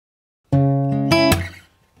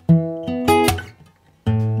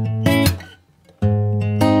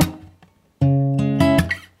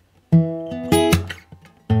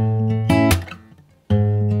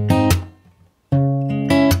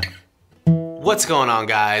What's going on,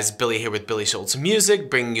 guys? Billy here with Billy Schultz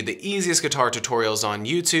Music, bringing you the easiest guitar tutorials on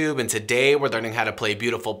YouTube, and today we're learning how to play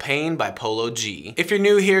Beautiful Pain by Polo G. If you're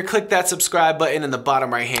new here, click that subscribe button in the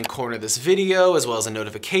bottom right hand corner of this video, as well as a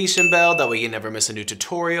notification bell, that way you never miss a new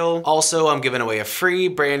tutorial. Also, I'm giving away a free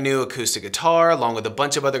brand new acoustic guitar, along with a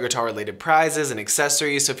bunch of other guitar related prizes and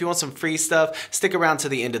accessories, so if you want some free stuff, stick around to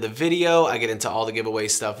the end of the video. I get into all the giveaway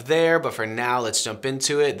stuff there, but for now, let's jump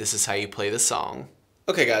into it. This is how you play the song.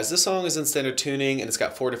 Okay guys, this song is in standard tuning and it's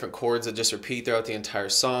got 4 different chords that just repeat throughout the entire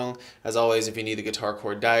song. As always, if you need the guitar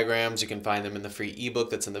chord diagrams, you can find them in the free ebook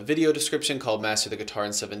that's in the video description called Master the Guitar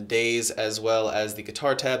in 7 Days, as well as the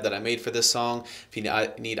guitar tab that I made for this song. If you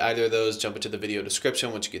need either of those, jump into the video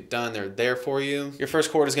description. Once you get done, they're there for you. Your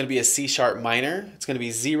first chord is going to be a C sharp minor. It's going to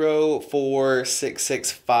be 0, 4, 6,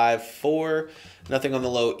 6, 5, 4. Nothing on the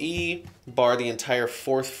low E. Bar the entire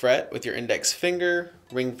 4th fret with your index finger.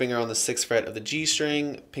 Ring finger on the 6th fret of the G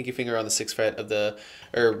string, pinky finger on the 6th fret of the,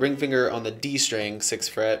 ring finger on the D string, 6th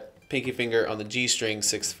fret, pinky finger on the G string,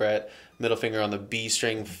 6th fret, middle finger on the B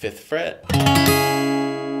string, 5th fret. Then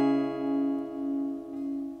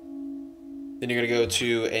you're gonna go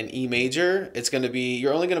to an E major. It's gonna be,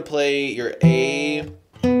 you're only gonna play your A,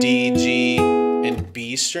 D, G, and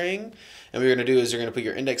B string. And what you're gonna do is you're gonna put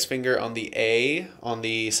your index finger on the A on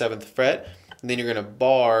the 7th fret, and then you're gonna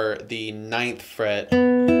bar the 9th fret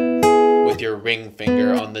with your ring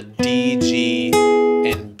finger on the D, G,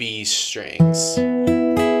 and B strings.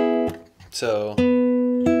 So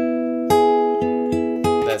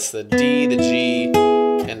that's the D, the G,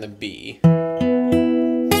 and the B.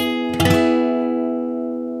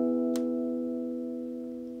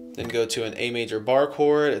 Then go to an A major bar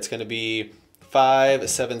chord. It's gonna be 5,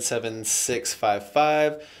 7, 7, 6, 5,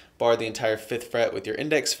 5. Bar the entire 5th fret with your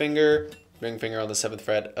index finger. Ring finger on the 7th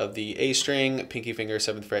fret of the A string, pinky finger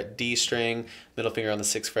 7th fret D string, middle finger on the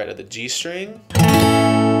 6th fret of the G string.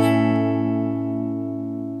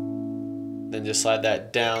 Then just slide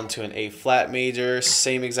that down to an A flat major,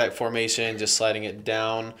 same exact formation, just sliding it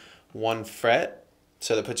down 1 fret.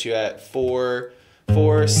 So that puts you at 4,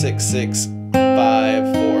 4, 6, 6,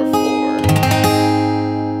 5, 4, 4.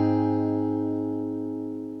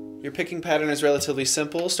 Your picking pattern is relatively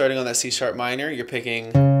simple. Starting on that C sharp minor, you're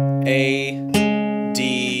picking A,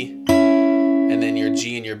 D, and then your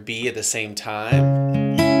G and your B at the same time,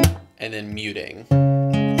 and then muting.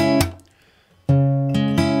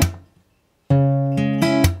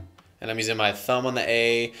 And I'm using my thumb on the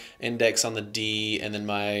A, index on the D, and then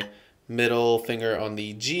my middle finger on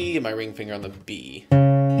the G, and my ring finger on the B.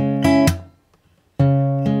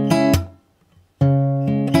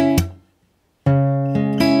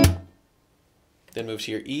 Then move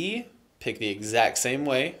to your E, pick the exact same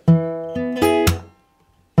way.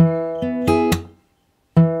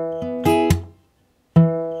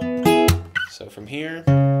 So from here,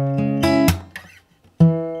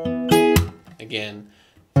 again,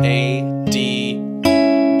 A, D,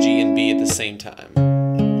 G, and B at the same time.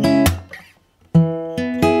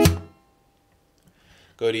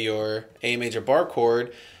 Go to your A major bar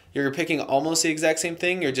chord. You're picking almost the exact same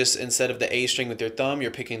thing. You're just, instead of the A string with your thumb,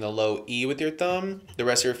 you're picking the low E with your thumb. The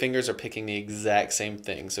rest of your fingers are picking the exact same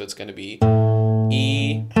thing. So it's going to be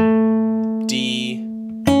E, D,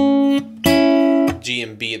 G,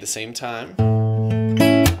 and B at the same time.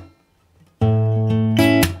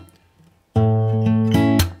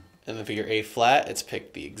 And then for your A flat, it's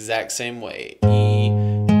picked the exact same way. E,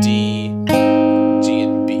 D, G,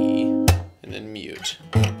 and B, and then mute.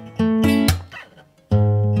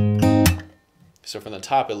 So from the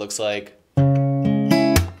top, it looks like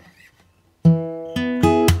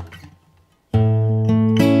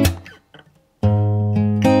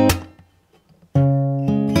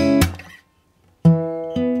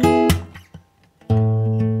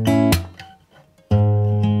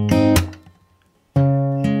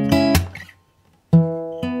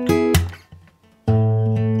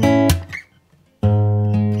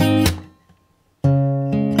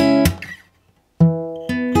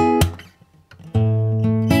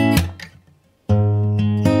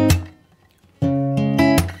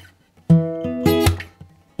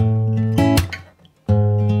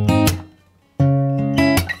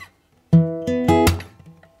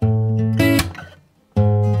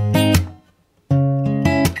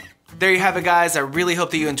there you have it, guys. I really hope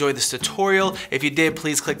that you enjoyed this tutorial. If you did,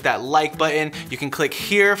 please click that like button. You can click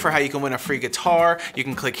here for how you can win a free guitar. You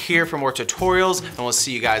can click here for more tutorials, and we'll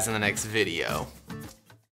see you guys in the next video.